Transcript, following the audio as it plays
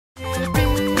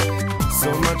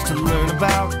so much to learn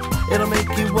about. It'll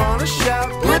make you wanna shout,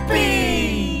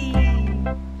 Blippi!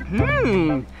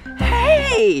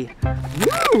 Hey!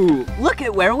 Woo! Look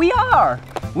at where we are.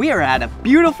 We are at a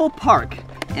beautiful park,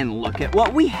 and look at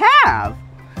what we have.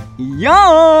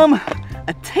 Yum!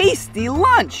 A tasty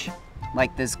lunch,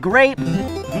 like this grape.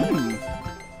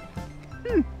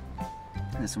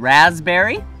 This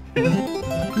raspberry.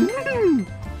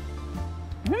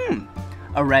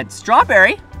 A red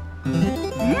strawberry.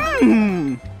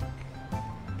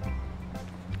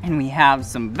 And we have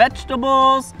some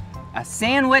vegetables, a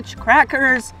sandwich,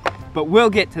 crackers, but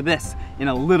we'll get to this in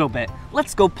a little bit.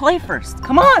 Let's go play first.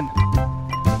 Come on.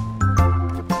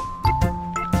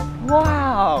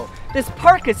 Wow, this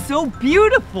park is so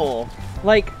beautiful.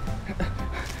 Like,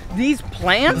 these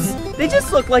plants, they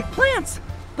just look like plants,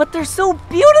 but they're so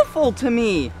beautiful to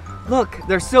me. Look,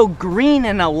 they're so green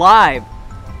and alive.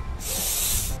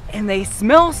 And they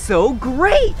smell so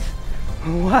great.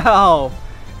 Wow.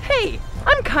 Hey,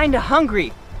 I'm kinda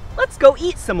hungry. Let's go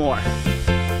eat some more.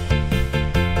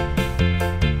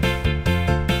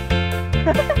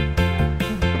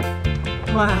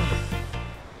 Wow.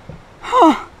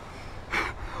 Huh.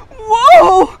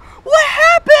 Whoa! What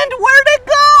happened? Where'd it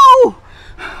go?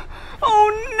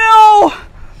 Oh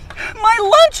no! My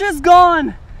lunch is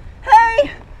gone!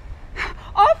 Hey!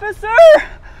 Officer!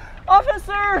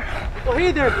 Officer! Oh,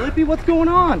 hey there, Blippi, what's going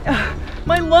on?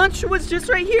 My lunch was just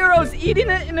right here. I was eating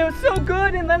it and it was so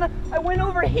good, and then I went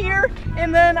over here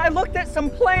and then I looked at some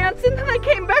plants and then I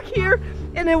came back here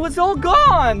and it was all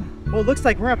gone. Well, it looks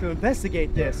like we're gonna have to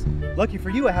investigate this. Lucky for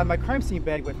you, I have my crime scene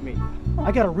bag with me.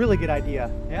 I got a really good idea.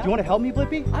 Yeah? Do you want to help me,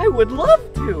 Blippi? I would love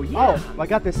to, yeah. Oh, I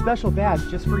got this special badge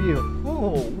just for you.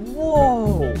 Oh,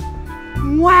 whoa.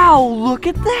 Wow, look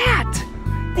at that.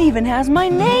 It even has my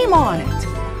name on it.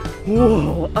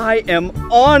 Whoa, I am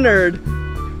honored.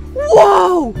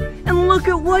 Whoa, and look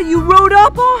at what you rode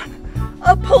up on.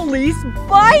 A police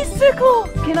bicycle.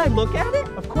 Can I look at it?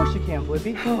 Of course you can,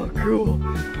 Blippi. Oh, cool.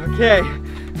 Okay,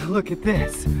 look at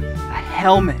this. A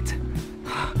helmet.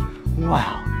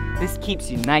 Wow, this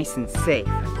keeps you nice and safe.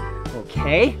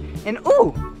 Okay, and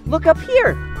ooh, look up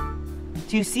here.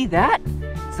 Do you see that?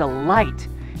 It's a light.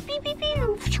 Beep, beep, beep.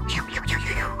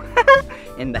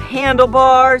 And the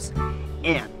handlebars,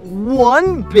 and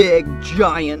one big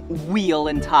giant wheel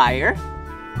and tire,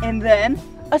 and then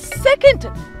a second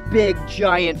big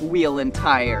giant wheel and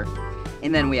tire.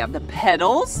 And then we have the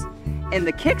pedals and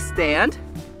the kickstand.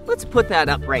 Let's put that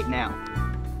up right now.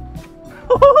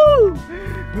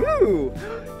 Ooh.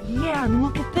 Yeah, and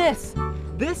look at this.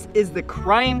 This is the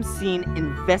crime scene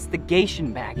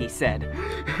investigation bag, he said.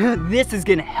 This is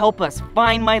gonna help us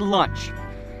find my lunch.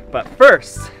 But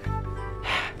first,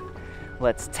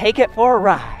 let's take it for a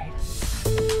ride.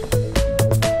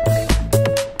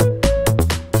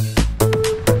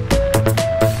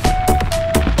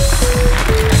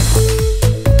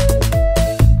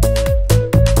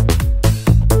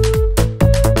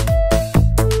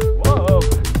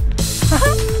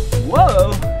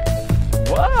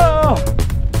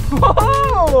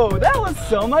 Whoa, that was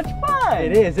so much fun.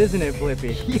 It is, isn't it,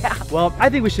 Blippi? Yeah. Well, I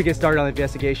think we should get started on the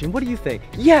investigation. What do you think?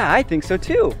 Yeah, I think so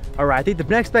too. All right, I think the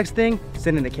next best thing,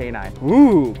 send in the canine.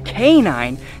 Ooh,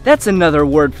 canine? That's another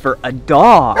word for a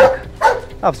dog.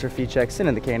 Officer Feechek, send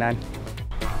in the canine.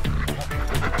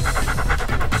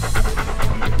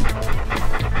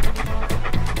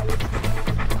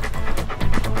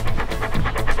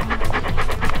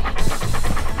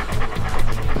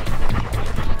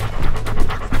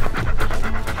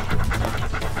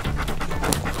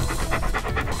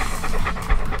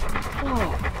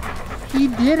 He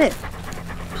did it.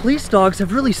 Police dogs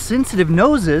have really sensitive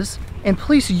noses, and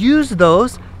police use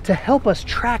those to help us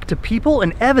track to people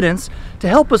and evidence to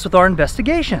help us with our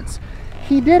investigations.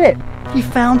 He did it. He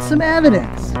found some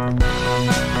evidence.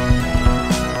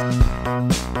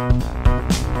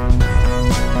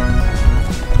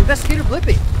 Investigator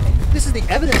Blippi, this is the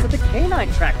evidence that the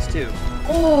canine tracks to.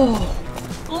 Oh,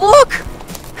 look!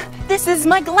 This is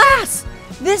my glass.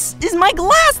 This is my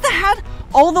glass that had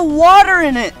all the water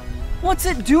in it. What's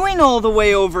it doing all the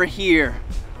way over here?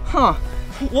 Huh,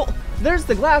 well, there's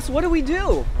the glass. What do we do?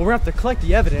 Well, we're gonna have to collect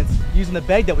the evidence using the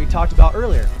bag that we talked about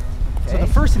earlier. Okay. So the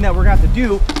first thing that we're gonna have to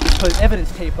do is put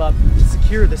evidence tape up to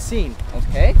secure the scene.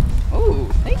 Okay. Oh,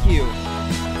 thank you.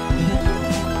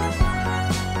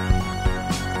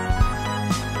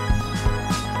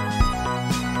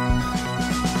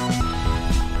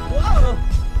 Whoa,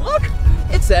 look,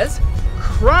 it says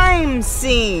crime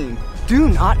scene. Do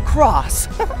not cross.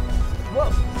 Whoa.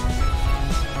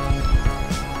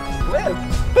 Whoa.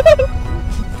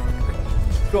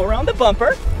 Go around the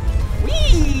bumper.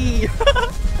 Whee!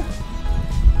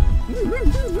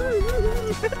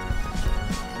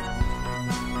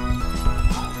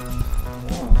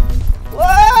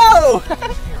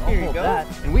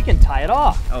 we can tie it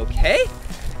off. Okay.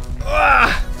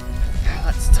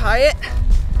 Let's tie it.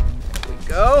 Here we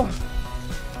go.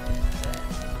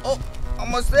 Oh,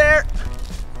 almost there.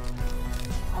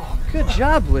 Oh, good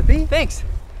job, Blippi. Thanks.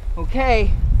 Okay,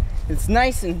 it's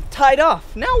nice and tied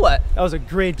off. Now what? That was a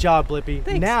great job, Blippi.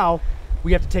 Thanks. Now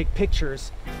we have to take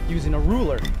pictures using a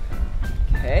ruler.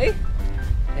 Okay.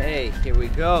 Hey, here we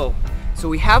go. So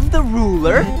we have the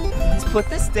ruler. Let's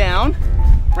put this down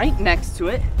right next to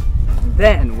it.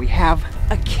 Then we have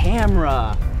a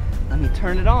camera. Let me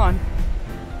turn it on.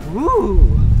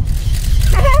 Ooh.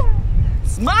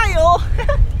 Smile.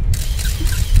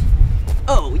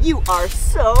 Oh, you are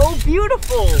so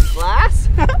beautiful, Glass.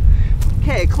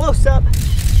 Okay, close up.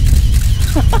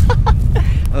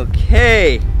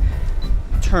 Okay.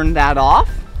 Turn that off.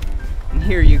 And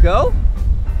here you go.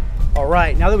 All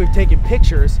right, now that we've taken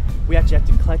pictures, we actually have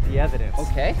to collect the evidence.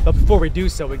 Okay. But before we do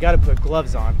so, we got to put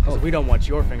gloves on because we don't want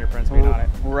your fingerprints being on it.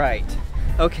 Right.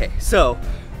 Okay, so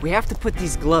we have to put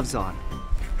these gloves on.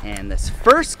 And this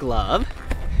first glove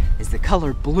is the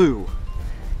color blue.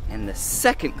 And the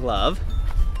second glove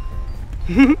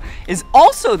is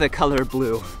also the color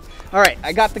blue. All right,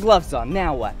 I got the gloves on.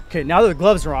 Now what? Okay, now that the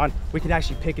gloves are on, we can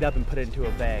actually pick it up and put it into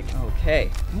a bag.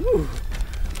 Okay. Ooh.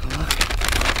 Look.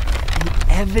 An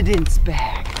evidence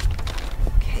bag.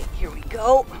 Okay, here we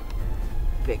go.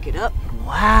 Pick it up.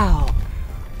 Wow.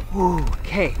 Ooh,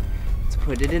 okay. Let's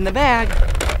put it in the bag.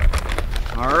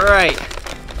 All right.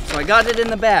 So I got it in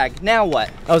the bag. Now what?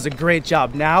 That was a great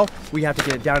job. Now we have to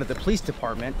get it down to the police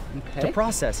department to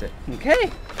process it.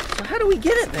 Okay. So how do we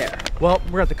get it there? Well,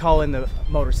 we're going to have to call in the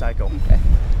motorcycle. Okay.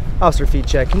 Officer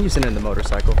Feedcheck, can you send in the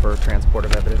motorcycle for transport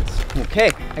of evidence?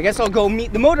 Okay. I guess I'll go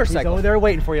meet the He's motorcycle. over there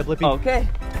waiting for you, Blippi. Okay.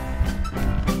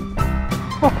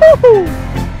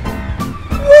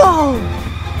 Whoa!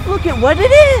 Look at what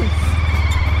it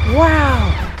is!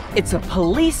 Wow! It's a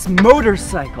police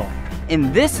motorcycle.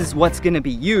 And this is what's gonna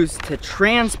be used to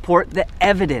transport the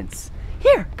evidence.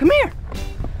 Here, come here.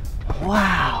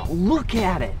 Wow, look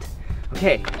at it.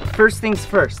 Okay, first things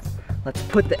first. Let's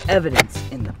put the evidence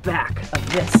in the back of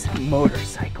this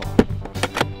motorcycle.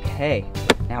 Okay,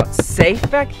 now it's safe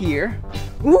back here.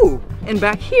 Ooh, and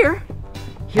back here,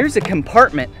 here's a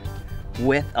compartment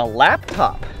with a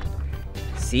laptop.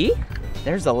 See?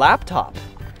 There's a laptop.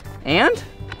 And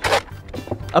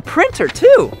a printer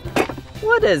too.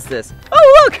 What is this?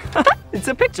 Oh, look! It's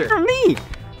a picture for me.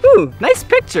 Ooh, nice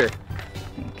picture.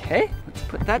 Okay, let's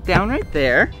put that down right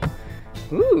there.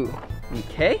 Ooh,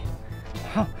 okay.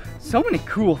 Oh, so many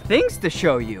cool things to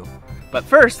show you. But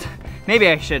first, maybe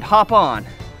I should hop on.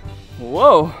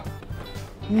 Whoa.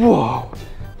 Whoa.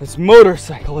 This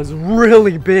motorcycle is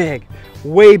really big.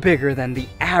 Way bigger than the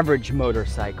average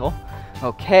motorcycle.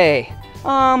 Okay,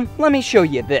 let me show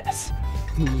you this.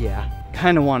 Yeah,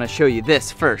 kind of want to show you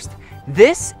this first.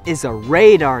 This is a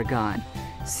radar gun.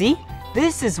 See,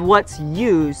 this is what's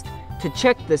used to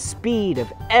check the speed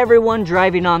of everyone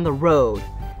driving on the road.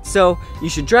 So you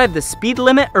should drive the speed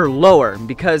limit or lower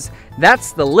because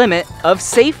that's the limit of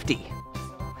safety.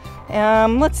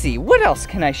 Let's see, what else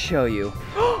can I show you?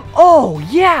 Oh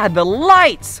yeah, the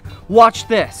lights. Watch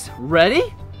this,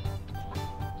 ready?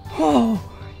 Oh,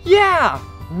 yeah,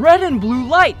 red and blue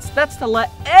lights. That's to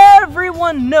let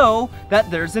everyone know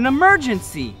that there's an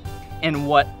emergency. And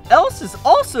what else is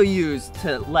also used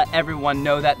to let everyone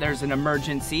know that there's an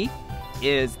emergency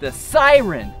is the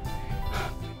siren.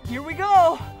 Here we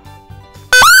go.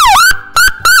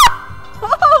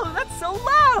 Oh, that's so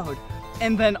loud.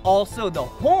 And then also the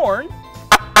horn.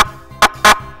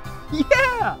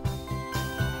 Yeah.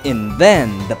 And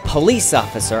then the police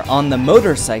officer on the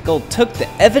motorcycle took the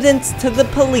evidence to the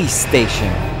police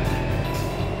station.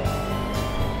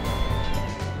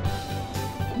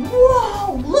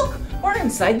 Whoa, look, we're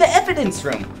inside the evidence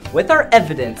room with our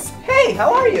evidence. Hey,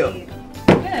 how are you?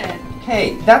 Good.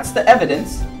 Hey, that's the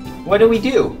evidence. What do we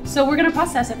do? So we're gonna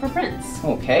process it for prints.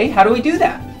 Okay, how do we do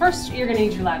that? First, you're gonna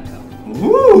need your lab coat.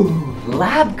 Ooh,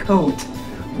 lab coat.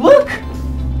 Look.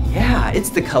 Yeah, it's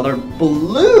the color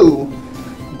blue.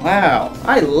 Wow,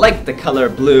 I like the color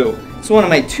blue. It's one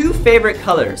of my two favorite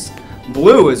colors.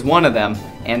 Blue is one of them,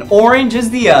 and orange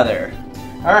is the other.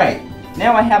 All right,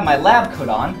 now I have my lab coat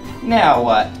on. Now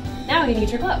what? Now you need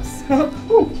your gloves.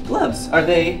 Ooh, gloves. Are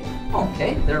they?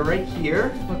 Okay, they're right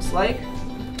here, looks like.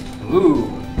 Ooh,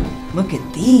 look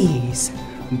at these.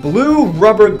 Blue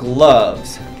rubber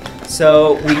gloves.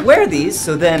 So we wear these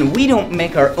so then we don't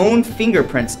make our own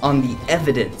fingerprints on the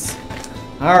evidence.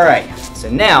 All right, so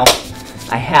now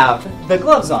I have the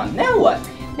gloves on. Now what?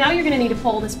 Now you're gonna need to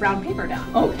pull this brown paper down.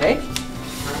 Okay.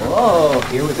 Whoa,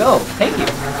 here we go. Thank you.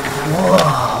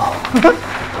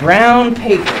 Whoa. Brown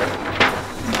paper.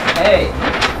 Okay.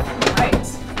 Right.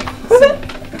 So,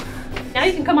 now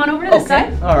you can come on over to this Okay.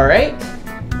 side. All right.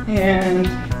 And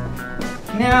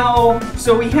now,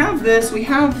 so we have this. We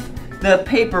have the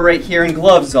paper right here and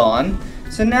gloves on.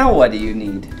 So now what do you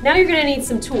need? Now you're gonna need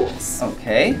some tools.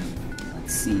 Okay.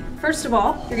 Let's see. First of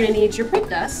all, you're gonna need your print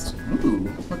dust. Ooh,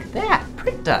 look at that.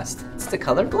 Print dust. It's the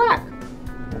color black.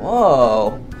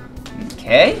 Whoa.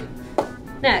 Okay.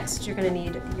 Next, you're gonna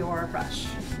need your brush.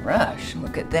 Brush.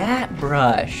 Look at that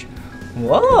brush.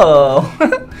 Whoa.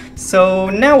 So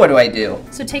now what do I do?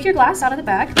 So take your glass out of the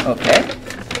bag. Okay.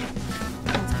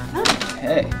 Ah,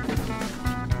 Okay.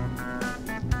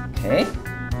 Okay.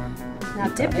 Now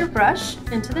dip your brush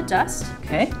into the dust,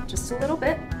 Okay. just a little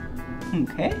bit.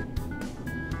 Okay.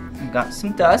 I've got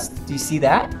some dust. Do you see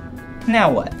that? Now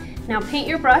what? Now paint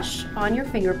your brush on your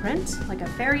fingerprint like a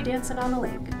fairy dancing on the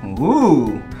lake.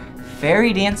 Ooh,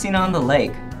 fairy dancing on the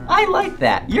lake. I like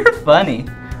that. You're funny.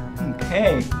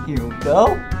 Okay, here we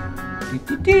go.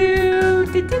 Do-do-do,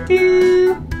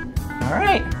 do-do-do. All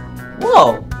right.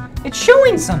 Whoa, it's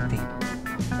showing something.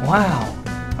 Wow.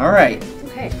 All right.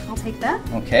 Okay, I'll take that.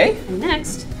 Okay. And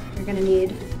next, you're gonna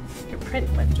need your print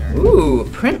lifter. Ooh,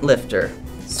 print lifter.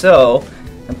 So,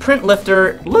 a print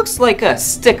lifter looks like a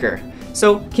sticker.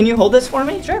 So, can you hold this for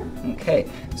me? Sure. Okay,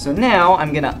 so now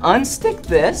I'm gonna unstick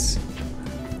this,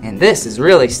 and this is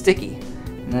really sticky.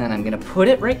 And then I'm gonna put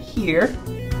it right here.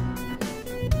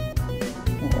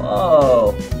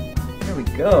 Whoa, here we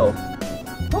go.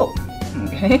 Oh,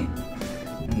 okay.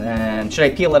 And then, should I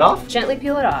peel it off? Gently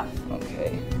peel it off,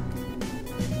 Okay.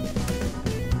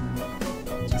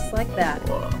 just like that.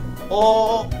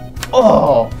 Oh,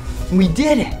 oh, we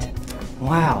did it.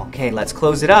 Wow, okay, let's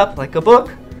close it up like a book.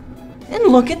 And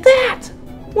look at that!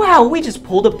 Wow, we just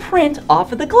pulled a print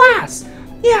off of the glass.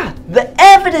 Yeah, the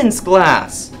evidence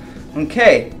glass.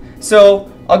 Okay, so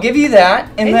I'll give you that,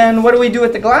 and Okay. then what do we do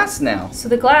with the glass now? So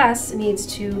the glass needs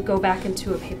to go back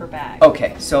into a paper bag.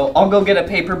 Okay, so I'll go get a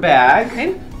paper bag.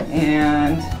 Okay.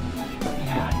 And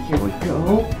yeah, here we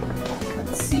go.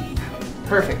 Let's see.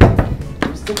 Perfect.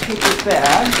 Here's the paper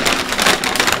bag.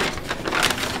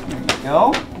 There we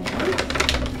go.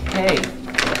 Okay,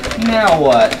 now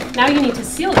what? Now you need to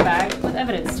seal the bag with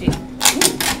evidence tape.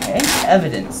 Okay,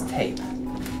 evidence tape.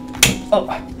 Oh,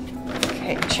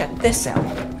 okay, check this out.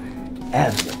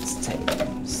 Evidence tape.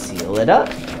 Seal it up.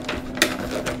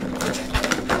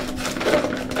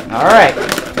 All right,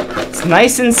 it's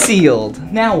nice and sealed.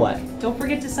 Now what? Don't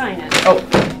forget to sign it. Oh,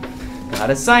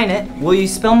 gotta sign it. Will you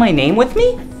spell my name with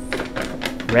me?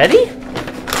 Ready?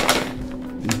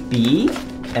 B-L-I-P-P-I.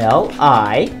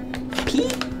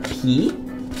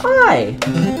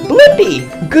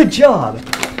 Blippi! Good job.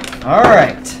 All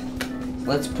right,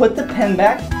 let's put the pen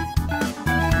back.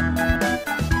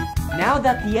 Now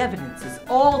that the evidence is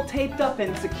all taped up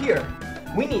and secure,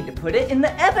 we need to put it in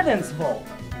the evidence vault.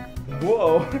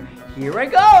 Whoa, here I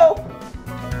go.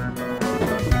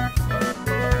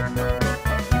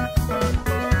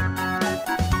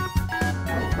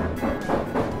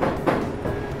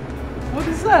 What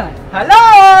is that?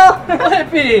 Hello!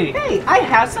 Blippi! Hey, I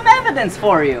have some evidence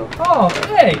for you. Oh,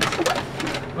 hey!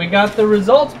 We got the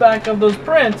results back of those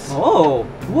prints. Oh,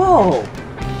 whoa,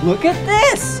 look at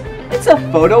this. It's a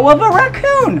photo of a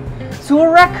raccoon. So a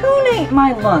raccoon ate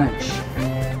my lunch.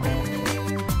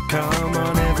 Come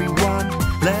on, everyone,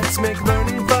 let's make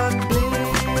learning fun.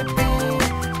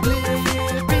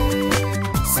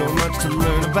 Blippi. So much to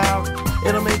learn about,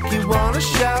 it'll make you want to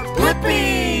shout,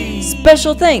 Blippi!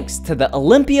 Special thanks to the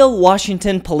Olympia,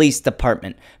 Washington Police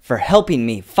Department for helping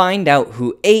me find out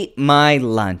who ate my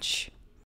lunch.